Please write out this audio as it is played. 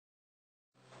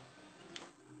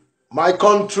My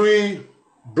country,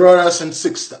 brothers and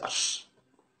sisters,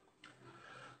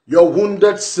 your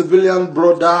wounded civilian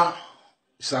brother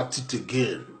is at it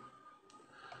again.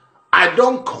 I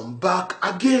don't come back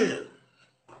again.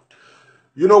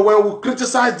 You know, when we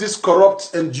criticize these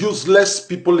corrupt and useless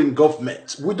people in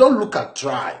government, we don't look at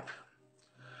tribe.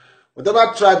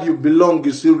 Whatever tribe you belong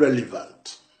is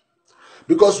irrelevant.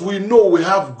 Because we know we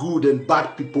have good and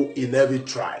bad people in every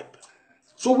tribe.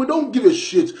 So we don't give a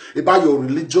shit about your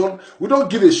religion. We don't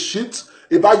give a shit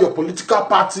about your political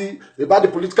party, about the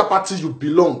political party you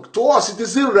belong. To us, it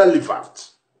is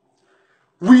irrelevant.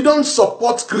 We don't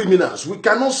support criminals. We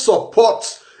cannot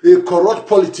support corrupt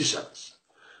politicians.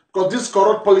 Because these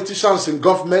corrupt politicians in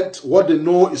government, what they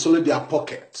know is only their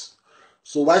pocket.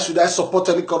 So why should I support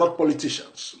any corrupt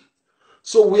politicians?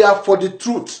 So we are for the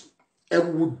truth,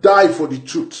 and we will die for the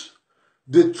truth.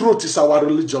 The truth is our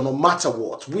religion, no matter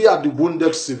what. We are the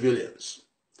wounded civilians.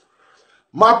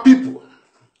 My people,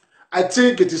 I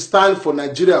think it is time for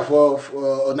Nigeria,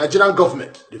 for Nigerian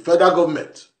government, the federal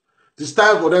government. It is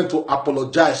time for them to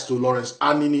apologize to Lawrence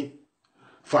Anini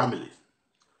family.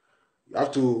 They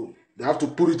have to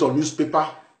put it on newspaper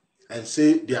and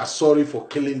say they are sorry for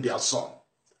killing their son.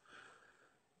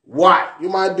 Why? You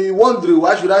might be wondering,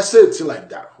 why should I say a thing like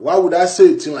that? Why would I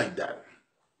say a thing like that?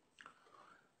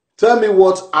 Tell me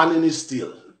what ANINI'S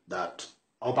steal that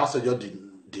Obasanjo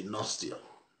did not steal.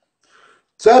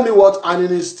 Tell me what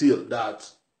ANINI'S steal that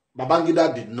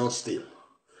Babangida did not steal.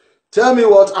 Tell me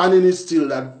what ANINI'S steal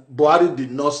that Buhari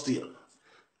did not steal.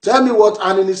 Tell me what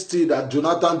ANINI'S steal that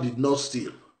Jonathan did not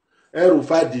steal.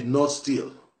 El-Rufai did not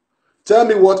steal. Tell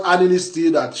me what ANINI'S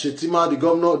steal that Shetima, the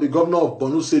governor of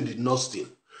Borno State, did not steal.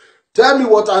 Tell me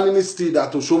what ANINI'S steal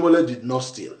that Oshomole did not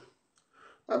steal.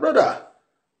 My brother,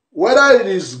 whether it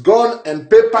is gun and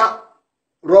paper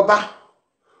robber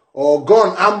or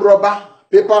gun arm robber,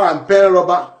 paper and pen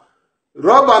robber,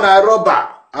 robber and robber,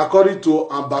 according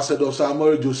to Ambassador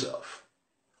Samuel Joseph.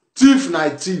 Thief na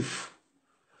thief.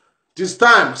 This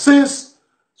time, since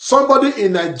somebody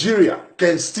in Nigeria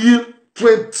can steal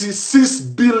 26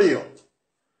 billion,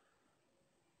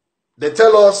 they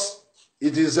tell us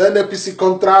it is an NPC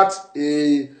contract,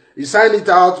 he signed it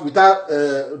out without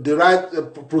the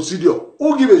right procedure.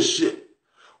 Who give a shit?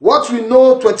 What we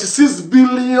know, $26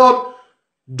 billion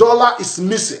is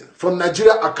missing from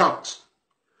Nigeria account.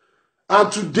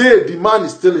 And today, the man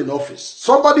is still in office.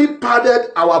 Somebody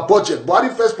padded our budget,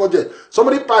 Buhari first budget.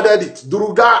 Somebody padded it.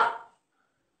 Duruga,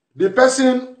 the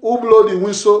person who blew the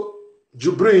whistle,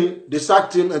 Jubrin, they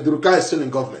sacked him, and Duruga is still in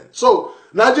government. So,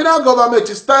 Nigerian government,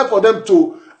 it's time for them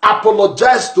to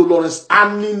apologize to Lawrence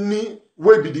Anini,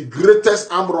 will be the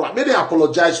greatest armed robber. May they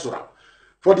apologize to them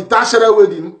for the tertiary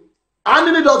wedding.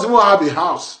 Anini doesn't even have a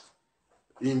house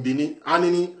in Benin.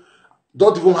 Anini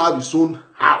doesn't even have his own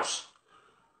house.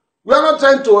 We are not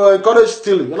trying to encourage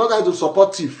stealing. We are not trying to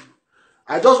support thief.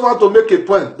 I just want to make a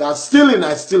point that stealing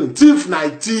is stealing. Thief na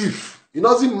thief. It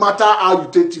doesn't matter how you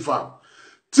take thief out.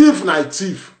 Thief na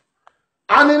thief.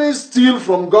 Anini steal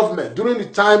from government during the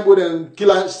time when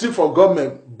they steal from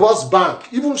government. Boss bank,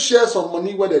 even share some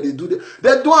money when they do that.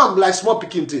 They do them like small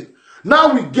picking thing.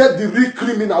 Now we get the real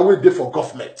criminal way there for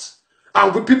government.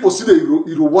 And when people see that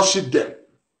you worship them.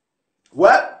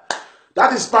 Well,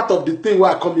 that is part of the thing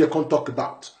where I come here and talk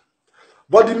about.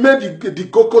 But the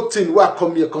cocoa thing where I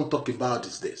come here and talk about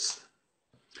is this.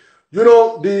 You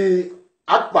know, the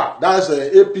ACPA, that's a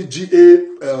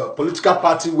APGA political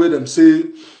party where them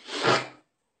say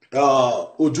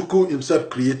Ojukwu himself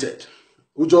created.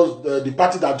 Who just the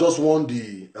party that just won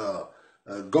the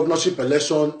governorship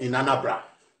election in Anambra.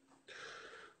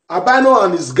 Albino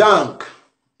and his gang,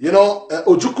 you know,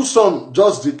 Ojukwu's son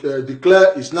just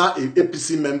declared he's now a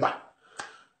APC member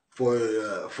for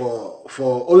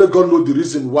only God knows the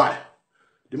reason why.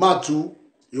 The man too,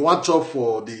 he wants job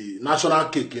for the national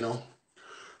cake, you know.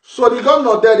 So the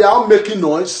governor there, they are making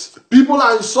noise. People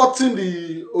are insulting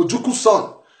the Ojukwu's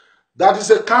son. That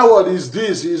is a coward, is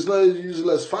this, he's not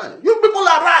useless, fine. You people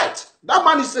are right. That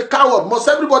man is a coward. Must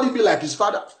everybody be like his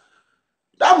father?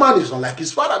 That man is not like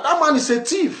his father. That man is a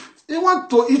thief. He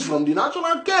wants to eat from the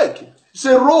national cake. He's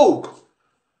a rogue.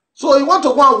 So he wants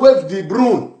to go and wave the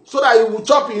broom so that he will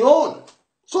chop his own.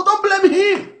 So don't blame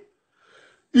him.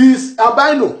 Is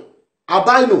Albino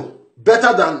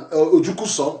better than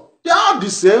Ojukwu's son? They are the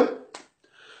same.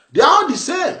 They are the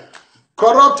same.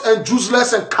 Corrupt and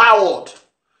useless and coward.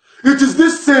 It is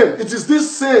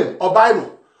this same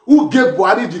Albino who gave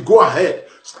Buhari the go-ahead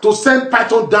to send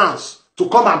Python dance to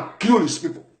come and kill his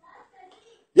people.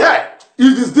 Yeah, it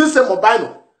is this same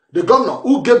Albino, the governor,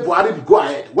 who gave Buhari the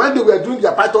go-ahead. When they were doing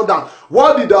their Python dance,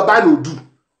 what did Albino do?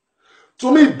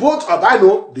 To me, both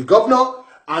Albino, the governor,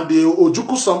 and the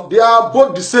Ojukwu son, they are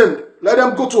both the same. Let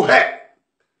them go to hell.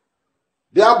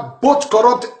 They are both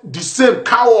corrupt, the same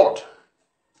coward.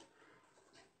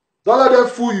 Don't let them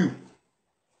fool you.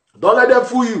 Don't let them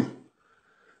fool you.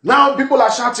 Now people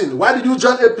are shouting, why did you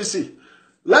join APC?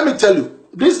 Let me tell you,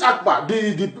 this Akbar,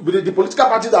 the political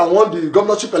party that won the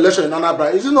governorship election in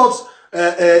Anambra, is it not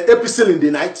APC in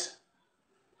the night?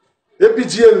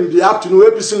 APGL in the afternoon,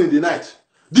 APC in the night.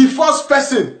 The first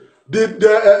person,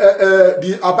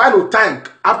 the albino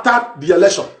tank after the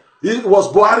election, it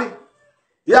was Buhari.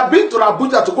 He had been to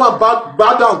Abuja to go and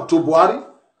bow down to Buhari.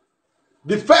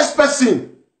 The first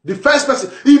person,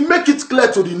 he make it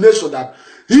clear to the nation that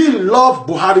he loved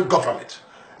Buhari government.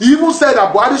 He even said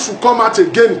that Buhari should come out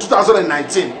again in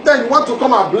 2019. Then you want to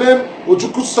come and blame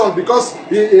Ojukwu's son because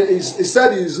he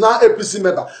said he is now APC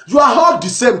member. You are all the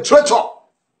same traitor.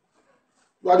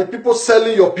 You are the people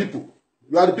selling your people.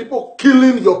 You are the people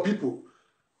killing your people.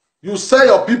 You sell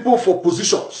your people for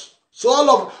positions. So all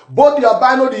of both the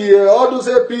albino, all those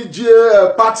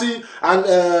APG party and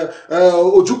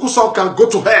Ojukwu son can go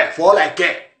to hell for all I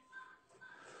care.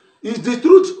 It's the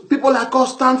truth people like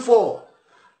us stand for.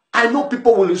 I know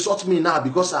people will insult me now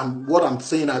because what I'm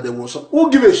saying now they will insult.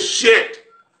 Who give a shit?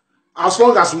 As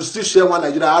long as we still share one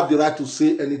Nigeria, I have the right to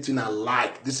say anything I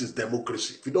like. This is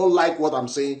democracy. If you don't like what I'm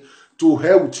saying, to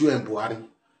hell with you and Buhari.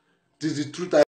 This is the truth.